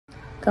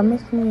Come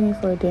with me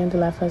for a day in the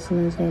life as an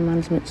engineering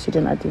management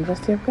student at the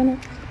University of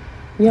Greenwich.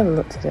 We have a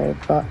lot today,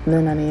 but no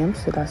 9 a.m,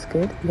 so that's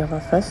good. We have our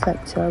first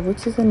lecture,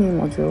 which is a new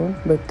module.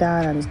 We're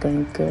done and it's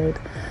going good.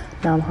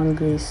 Now I'm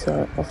hungry,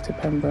 so off to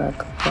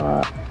Pembroke,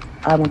 but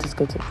I wanted to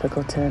go to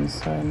Prickleton,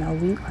 so now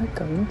we are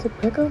going to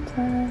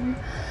Prickleton.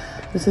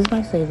 This is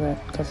my favorite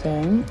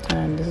cafe,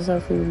 and this is our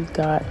food we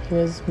got.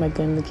 Here's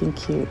Megan looking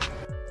cute.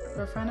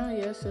 For our final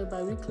year, so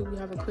bi-weekly we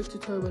have a quick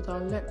tutorial with our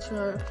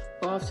lecturer,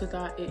 but after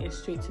that it is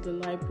straight to the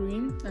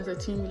library. As a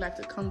team, we like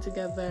to come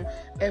together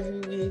every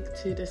week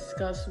to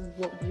discuss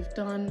what we've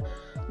done,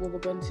 what we're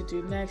going to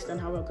do next, and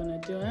how we're going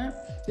to do it.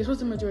 This was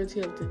the majority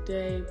of the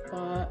day,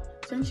 but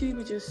essentially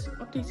we're just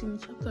updating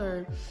each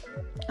other.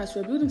 As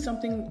we're building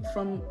something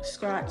from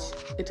scratch,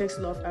 it takes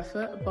a lot of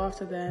effort, but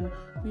after then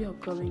we are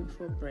going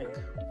for a break.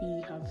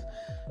 We have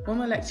one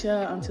more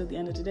lecture until the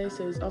end of the day,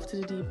 so it's off to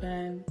the deep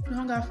end. We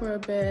hung out for a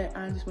bit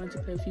and just went to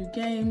play a few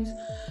games,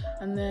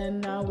 and then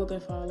now we're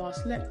going for our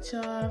last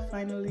lecture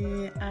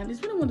finally, and it's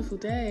been a wonderful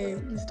day.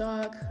 It's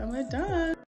dark and we're done.